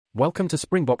Welcome to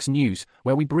Springboks News,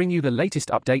 where we bring you the latest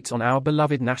updates on our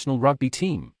beloved national rugby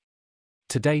team.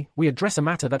 Today, we address a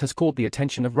matter that has caught the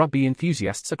attention of rugby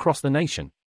enthusiasts across the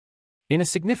nation. In a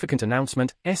significant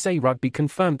announcement, SA Rugby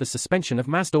confirmed the suspension of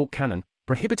Maasdorp Cannon,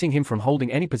 prohibiting him from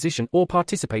holding any position or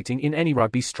participating in any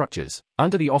rugby structures,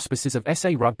 under the auspices of SA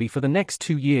Rugby for the next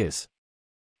 2 years.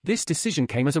 This decision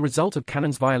came as a result of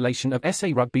Cannon's violation of SA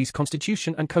Rugby's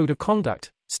constitution and code of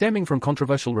conduct, stemming from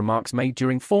controversial remarks made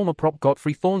during former prop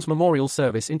Godfrey Thorne's memorial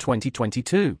service in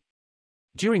 2022.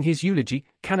 During his eulogy,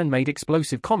 Cannon made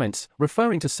explosive comments,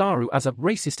 referring to SARU as a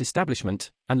racist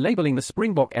establishment, and labeling the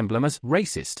Springbok emblem as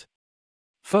racist.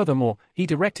 Furthermore, he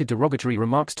directed derogatory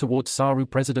remarks towards SARU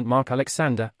President Mark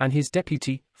Alexander and his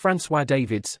deputy, Francois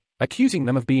Davids, accusing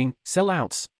them of being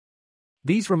sellouts.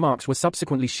 These remarks were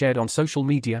subsequently shared on social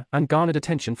media and garnered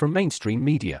attention from mainstream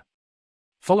media.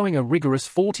 Following a rigorous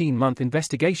 14-month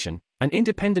investigation, an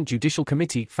independent judicial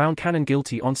committee found Cannon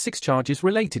guilty on 6 charges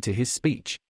related to his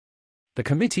speech. The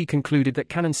committee concluded that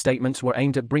Cannon's statements were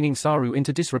aimed at bringing SARU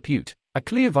into disrepute, a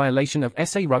clear violation of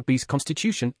SA Rugby's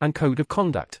constitution and code of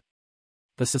conduct.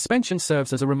 The suspension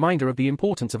serves as a reminder of the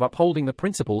importance of upholding the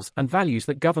principles and values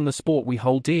that govern the sport we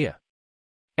hold dear.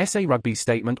 SA Rugby's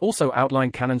statement also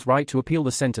outlined Cannon's right to appeal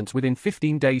the sentence within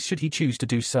 15 days should he choose to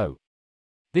do so.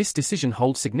 This decision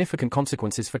holds significant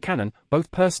consequences for Cannon,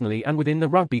 both personally and within the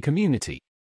rugby community.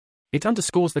 It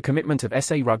underscores the commitment of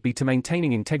SA Rugby to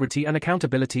maintaining integrity and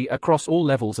accountability across all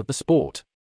levels of the sport.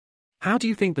 How do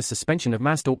you think the suspension of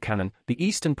Maasdorp Cannon, the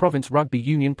Eastern Province Rugby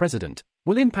Union president,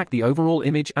 will impact the overall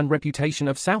image and reputation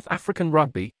of South African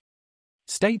rugby?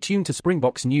 Stay tuned to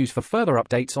Springboks News for further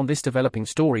updates on this developing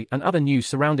story and other news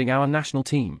surrounding our national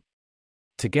team.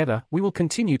 Together, we will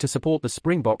continue to support the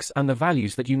Springboks and the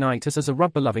values that unite us as a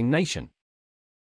rugby-loving nation.